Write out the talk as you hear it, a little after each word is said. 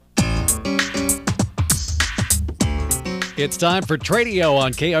It's time for Tradio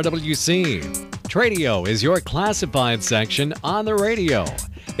on KRWC. Tradio is your classified section on the radio.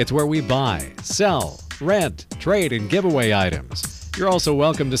 It's where we buy, sell, rent, trade, and give away items. You're also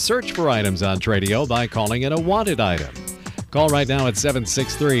welcome to search for items on Tradio by calling it a wanted item. Call right now at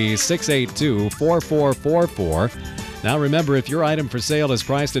 763-682-4444. Now remember, if your item for sale is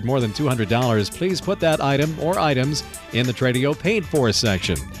priced at more than $200, please put that item or items in the Tradio Paid For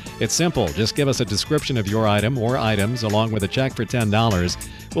section. It's simple. Just give us a description of your item or items along with a check for $10.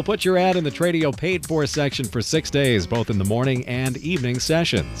 We'll put your ad in the Tradio Paid For section for 6 days, both in the morning and evening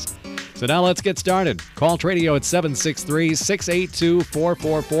sessions. So now let's get started. Call Tradio at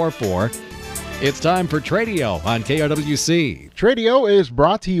 763-682-4444. It's time for Tradio on KRWC. Tradio is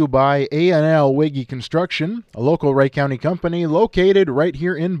brought to you by A&L Wiggy Construction, a local Wright County company located right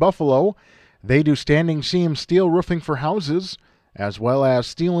here in Buffalo. They do standing seam steel roofing for houses, as well as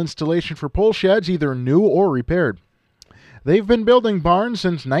steel installation for pole sheds, either new or repaired. They've been building barns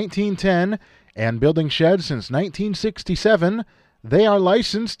since 1910 and building sheds since 1967. They are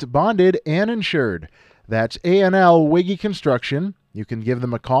licensed, bonded, and insured. That's A&L Wiggy Construction. You can give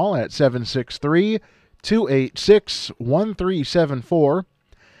them a call at 763-286-1374.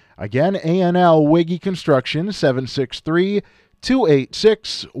 Again, A&L Wiggy Construction,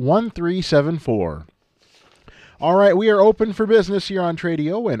 763-286-1374. All right, we are open for business here on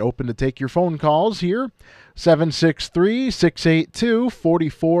Tradio and open to take your phone calls here,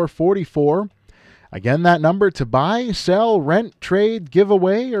 763-682-4444. Again, that number to buy, sell, rent, trade, give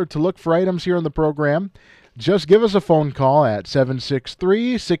away, or to look for items here on the program. Just give us a phone call at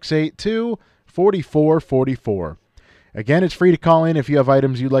 763-682-4444. Again, it's free to call in if you have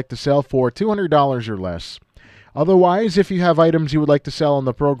items you'd like to sell for $200 or less. Otherwise, if you have items you would like to sell on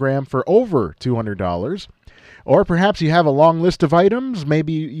the program for over $200, or perhaps you have a long list of items,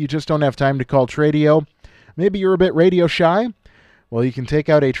 maybe you just don't have time to call Tradio, maybe you're a bit radio shy, well, you can take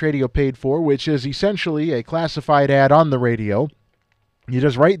out a Tradio Paid For, which is essentially a classified ad on the radio. You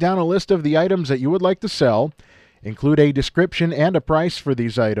just write down a list of the items that you would like to sell, include a description and a price for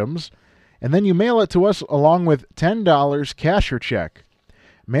these items, and then you mail it to us along with $10 cash or check.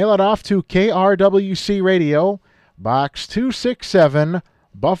 Mail it off to KRWC Radio, Box 267,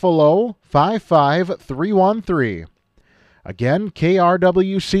 Buffalo 55313. Again,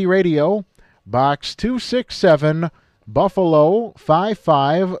 KRWC Radio, Box 267, Buffalo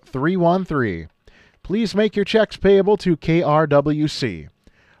 55313. Please make your checks payable to KRWC.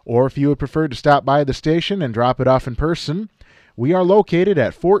 Or if you would prefer to stop by the station and drop it off in person, we are located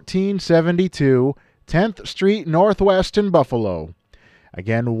at 1472 10th Street Northwest in Buffalo.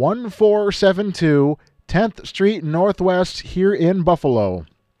 Again, 1472 10th Street Northwest here in Buffalo.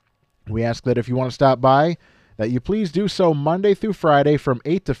 We ask that if you want to stop by, that you please do so Monday through Friday from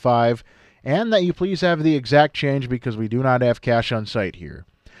 8 to 5, and that you please have the exact change because we do not have cash on site here.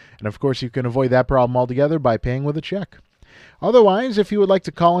 And of course, you can avoid that problem altogether by paying with a check. Otherwise, if you would like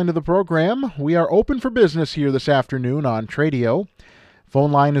to call into the program, we are open for business here this afternoon on Tradio.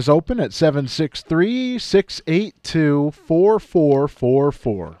 Phone line is open at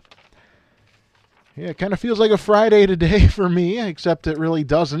 763-682-4444. Yeah, it kind of feels like a Friday today for me, except it really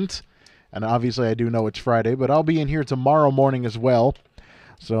doesn't. And obviously I do know it's Friday, but I'll be in here tomorrow morning as well.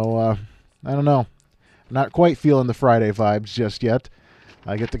 So, I don't know. Not quite feeling the Friday vibes just yet.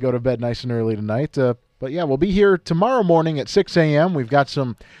 I get to go to bed nice and early tonight. But yeah, we'll be here tomorrow morning at 6 a.m. We've got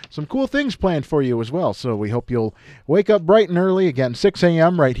some cool things planned for you as well. So we hope you'll wake up bright and early. Again, 6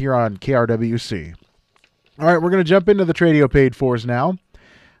 a.m. right here on KRWC. All right, we're going to jump into the Tradio Paid Fors now.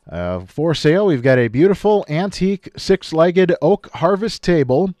 For sale, we've got a beautiful antique 6-legged oak harvest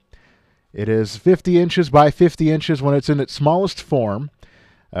table. It is 50 inches by 50 inches when it's in its smallest form.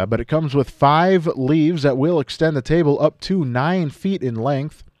 But it comes with 5 leaves that will extend the table up to 9 feet in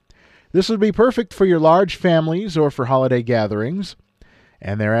length. This would be perfect for your large families or for holiday gatherings.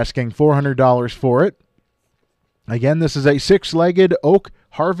 And they're asking $400 for it. Again, this is a 6-legged oak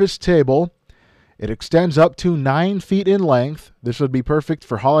harvest table. It extends up to 9 feet in length. This would be perfect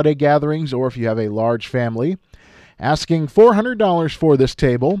for holiday gatherings or if you have a large family. Asking $400 for this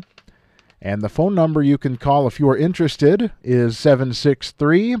table. And the phone number you can call if you are interested is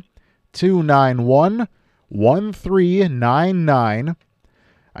 763-291-1399.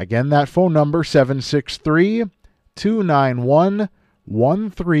 Again, that phone number,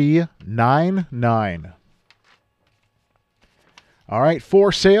 763-291-1399. All right,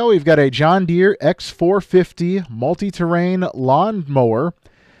 for sale, we've got a John Deere X450 multi-terrain lawn mower.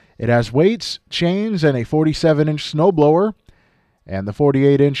 It has weights, chains, and a 47-inch snowblower. And the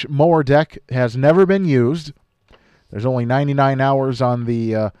 48-inch mower deck has never been used. There's only 99 hours on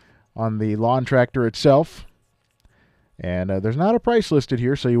the lawn tractor itself. And there's not a price listed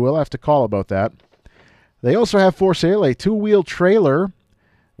here, so you will have to call about that. They also have for sale a 2-wheel trailer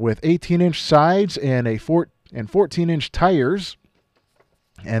with 18-inch sides and 14-inch tires,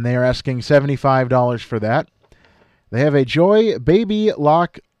 and they are asking $75 for that. They have a Joy Baby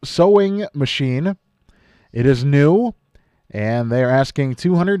Lock sewing machine. It is new, and they are asking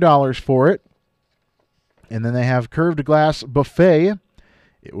 $200 for it. And then they have curved glass buffet.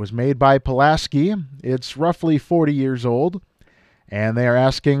 It was made by Pulaski. It's roughly 40 years old, and they are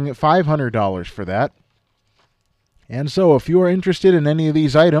asking $500 for that. And so if you are interested in any of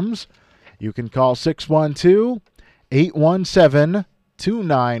these items, you can call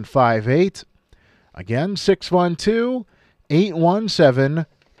 612-817-2958. Again,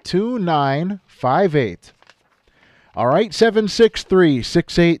 612-817-2958. All right,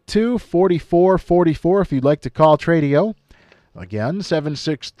 763-682-4444 if you'd like to call Tradio. Again,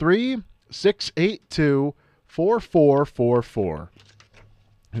 763-682-4444.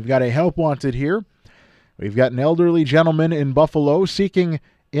 We've got a help wanted here. We've got an elderly gentleman in Buffalo seeking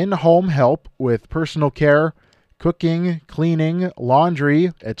in-home help with personal care, cooking, cleaning,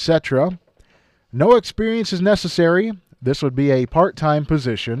 laundry, etc. No experience is necessary. This would be a part-time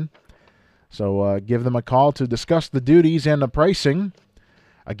position. So give them a call to discuss the duties and the pricing.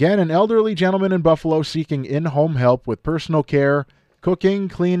 Again, an elderly gentleman in Buffalo seeking in-home help with personal care, cooking,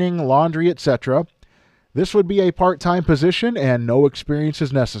 cleaning, laundry, etc. This would be a part-time position and no experience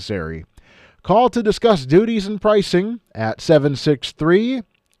is necessary. Call to discuss duties and pricing at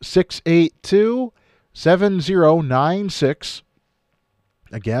 763-682-7096.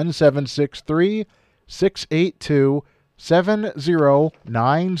 Again,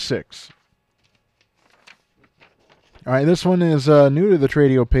 763-682-7096. All right, this one is new to the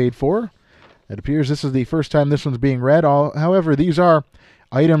Tradio Paid For. It appears this is the first time this one's being read. However, these are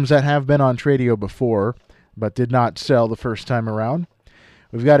items that have been on Tradio before, but did not sell the first time around.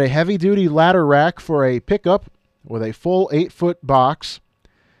 We've got a heavy-duty ladder rack for a pickup with a full 8-foot box.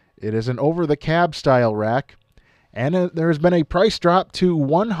 It is an over-the-cab style rack, and there has been a price drop to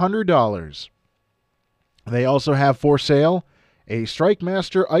 $100. They also have for sale a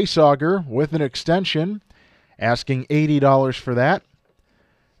StrikeMaster ice auger with an extension, asking $80 for that.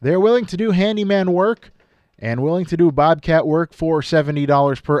 They're willing to do handyman work and willing to do bobcat work for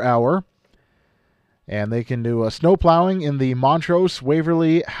 $70 per hour. And they can do snow plowing in the Montrose,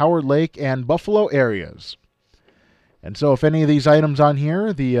 Waverly, Howard Lake, and Buffalo areas. And so if any of these items on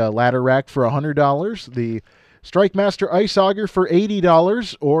here, the ladder rack for $100, the StrikeMaster ice auger for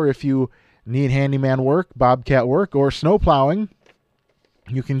 $80, or if you need handyman work, bobcat work, or snow plowing,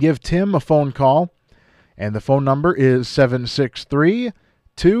 you can give Tim a phone call. And the phone number is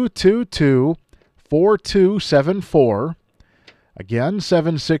 763-222-4274. Again,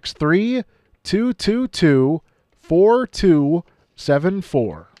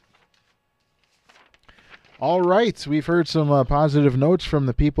 763-222-4274. All right, we've heard some positive notes from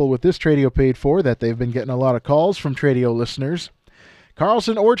the people with this Tradio Paid For that they've been getting a lot of calls from Tradio listeners.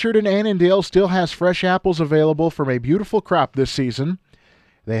 Carlson Orchard in Annandale still has fresh apples available from a beautiful crop this season.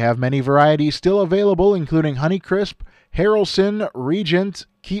 They have many varieties still available, including Honeycrisp, Harrelson, Regent,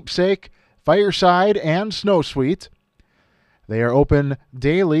 Keepsake, Fireside, and Snowsweet. They are open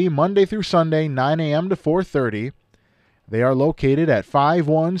daily, Monday through Sunday, 9 a.m. to 4:30. They are located at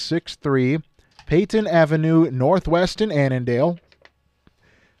 5163 Peyton Avenue Northwest in Annandale.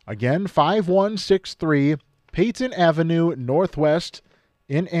 Again, 5163 Peyton Avenue Northwest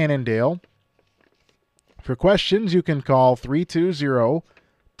in Annandale. For questions, you can call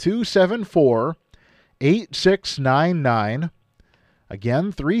 320-274-8699.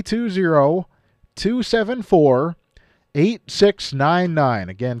 Again, 320-274-8699.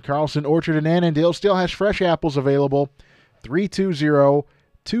 Again, Carlson Orchard in Annandale still has fresh apples available.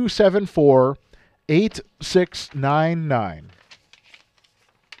 320-274-8699.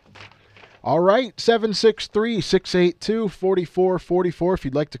 All right, 763-682-4444 if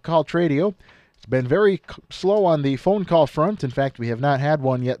you'd like to call Tradio. It's been very slow on the phone call front. In fact, we have not had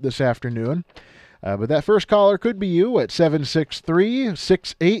one yet this afternoon. But that first caller could be you at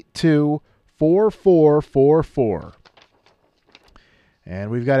 763-682-4444. And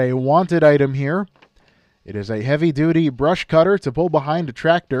we've got a wanted item here. It is a heavy-duty brush cutter to pull behind a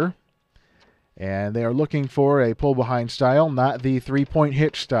tractor. And they are looking for a pull-behind style, not the three-point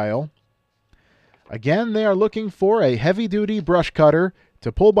hitch style. Again, they are looking for a heavy-duty brush cutter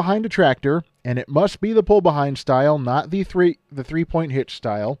to pull behind a tractor, and it must be the pull-behind style, not the three-point hitch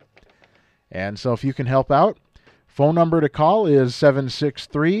style. And so if you can help out, phone number to call is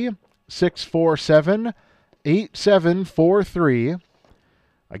 763-647-8743.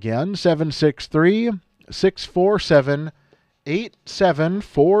 Again, 763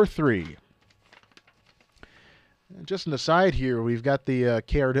 647-8743. Just an aside here, we've got the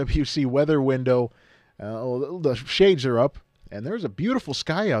KRWC weather window. The shades are up, and there's a beautiful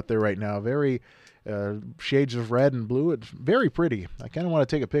sky out there right now. Very shades of red and blue. It's very pretty. I kind of want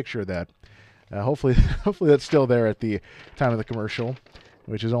to take a picture of that. Hopefully that's still there at the time of the commercial,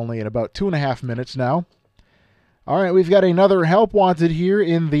 which is only in about 2.5 minutes now. All right, we've got another help wanted here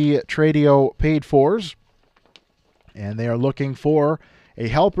in the Tradio paid fors, and they are looking for a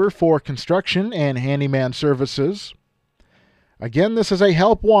helper for construction and handyman services. Again, this is a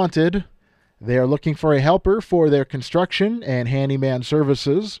help wanted. They are looking for a helper for their construction and handyman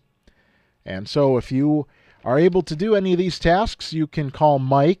services. And so if you are able to do any of these tasks, you can call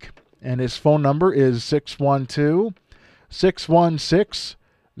Mike, and his phone number is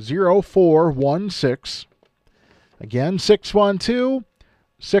 612-616-0416. Again,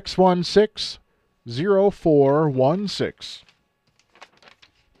 612-616-0416.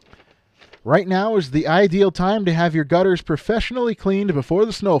 Right now is the ideal time to have your gutters professionally cleaned before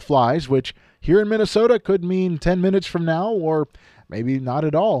the snow flies, which here in Minnesota could mean 10 minutes from now or maybe not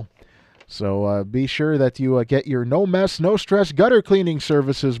at all. So be sure that you get your no mess, no stress gutter cleaning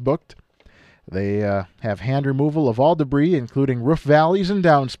services booked. They have hand removal of all debris, including roof valleys and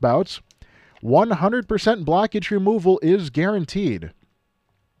downspouts. 100% blockage removal is guaranteed.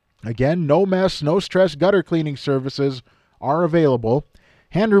 Again, no mess, no stress gutter cleaning services are available.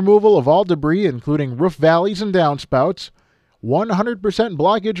 Hand removal of all debris, including roof valleys and downspouts. 100%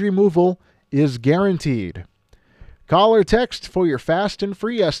 blockage removal is guaranteed. Call or text for your fast and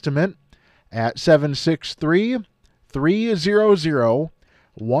free estimate at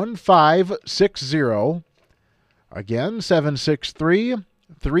 763-300-1560. Again,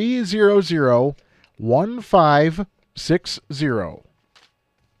 763-300-1560.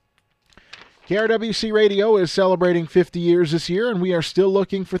 KRWC Radio is celebrating 50 years this year, and we are still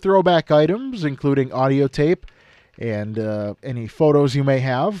looking for throwback items, including audio tape and any photos you may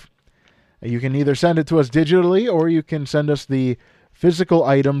have. You can either send it to us digitally, or you can send us the physical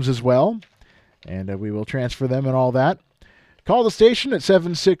items as well, and we will transfer them and all that. Call the station at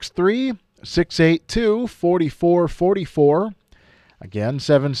 763-682-4444. Again,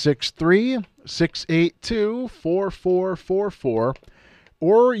 763-682-4444.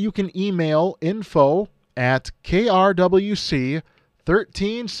 Or you can email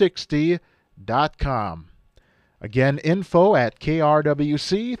info@krwc1360.com. Again,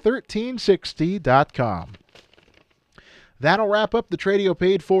 info@krwc1360.com. That'll wrap up the Tradio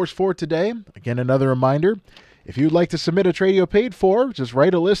Paid Fors for today. Again, another reminder, if you'd like to submit a Tradio Paid For, just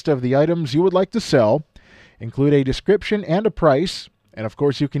write a list of the items you would like to sell, include a description and a price, and of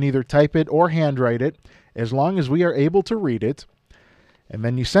course you can either type it or handwrite it, as long as we are able to read it. And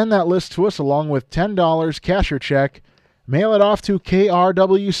then you send that list to us along with $10 cash or check. Mail it off to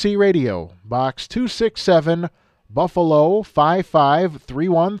KRWC Radio, Box 267, Buffalo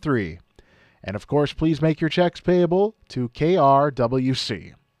 55313. And of course, please make your checks payable to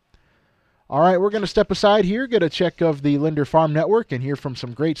KRWC. All right, we're going to step aside here, get a check of the Linder Farm Network, and hear from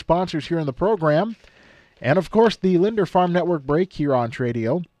some great sponsors here in the program. And of course, the Linder Farm Network break here on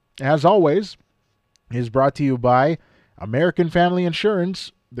Tradio, as always, is brought to you by American Family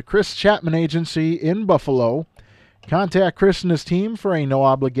Insurance, the Chris Chapman Agency in Buffalo. Contact Chris and his team for a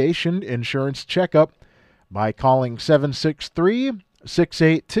no-obligation insurance checkup by calling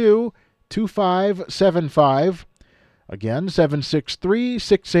 763-682-2575. Again,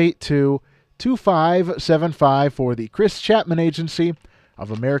 763-682-2575 for the Chris Chapman Agency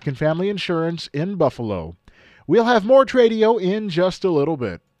of American Family Insurance in Buffalo. We'll have more Tradio in just a little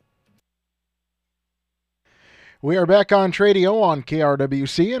bit. We are back on Tradio on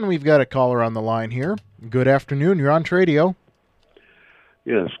KRWC, and we've got a caller on the line here. Good afternoon. You're on Tradio.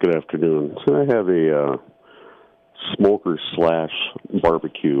 Yes, good afternoon. So I have a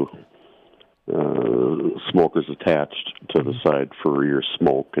smoker/barbecue. Smokers attached to the side for your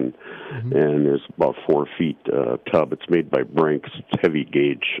smoke, and there's about 4 feet tub. It's made by Brinks. It's heavy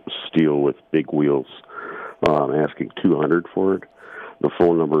gauge steel with big wheels. I'm asking $200 for it. The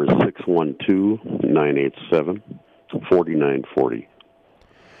phone number is 612-987-4940.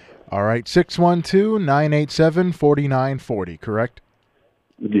 All right, 612-987-4940, correct?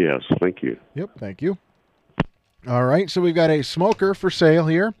 Yes, thank you. Yep, thank you. All right, so we've got a smoker for sale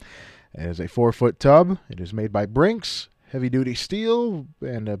here. It is a 4-foot tub. It is made by Brinks, heavy-duty steel,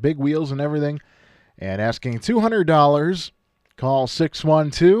 and big wheels and everything. And asking $200. Call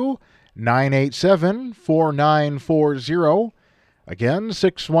 612-987-4940. Again,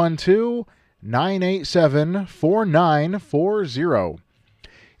 612-987-4940.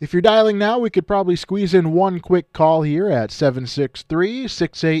 If you're dialing now, we could probably squeeze in one quick call here at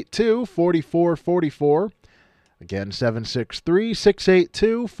 763-682-4444. Again,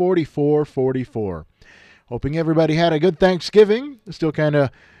 763-682-4444. Hoping everybody had a good Thanksgiving. Still kind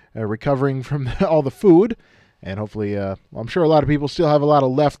of recovering from all the food. And hopefully, I'm sure a lot of people still have a lot of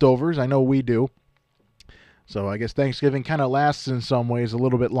leftovers. I know we do. So I guess Thanksgiving kind of lasts in some ways a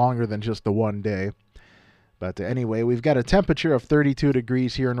little bit longer than just the one day. But anyway, we've got a temperature of 32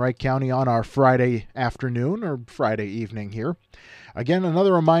 degrees here in Wright County on our Friday afternoon or Friday evening here. Again,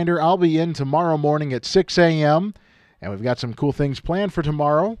 another reminder, I'll be in tomorrow morning at 6 a.m., and we've got some cool things planned for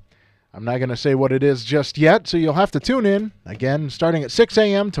tomorrow. I'm not going to say what it is just yet, so you'll have to tune in. Again, starting at 6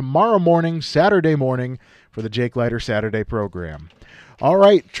 a.m. tomorrow morning, Saturday morning, for the Jake Leiter Saturday program. All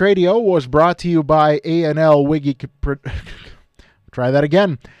right, Tradio was brought to you by A&L Wiggy... Try that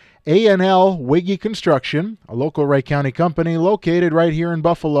again. A&L Wiggy Construction, a local Wright County company located right here in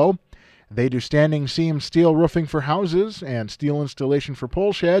Buffalo. They do standing seam steel roofing for houses and steel installation for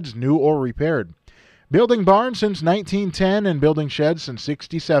pole sheds, new or repaired. Building barns since 1910 and building sheds since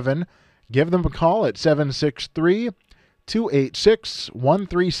 1967. Give them a call at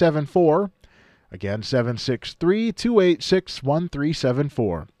 763-286-1374. Again,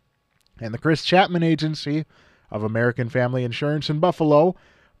 763-286-1374. And the Chris Chapman Agency of American Family Insurance in Buffalo.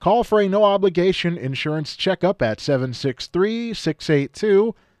 Call for a no-obligation insurance checkup at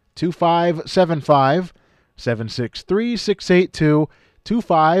 763-682-2575,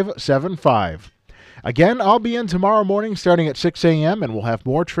 763-682-2575. Again, I'll be in tomorrow morning starting at 6 a.m., and we'll have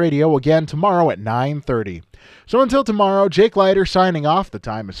more Tradio again tomorrow at 9:30. So until tomorrow, Jake Leiter signing off. The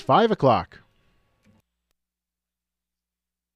time is 5 o'clock.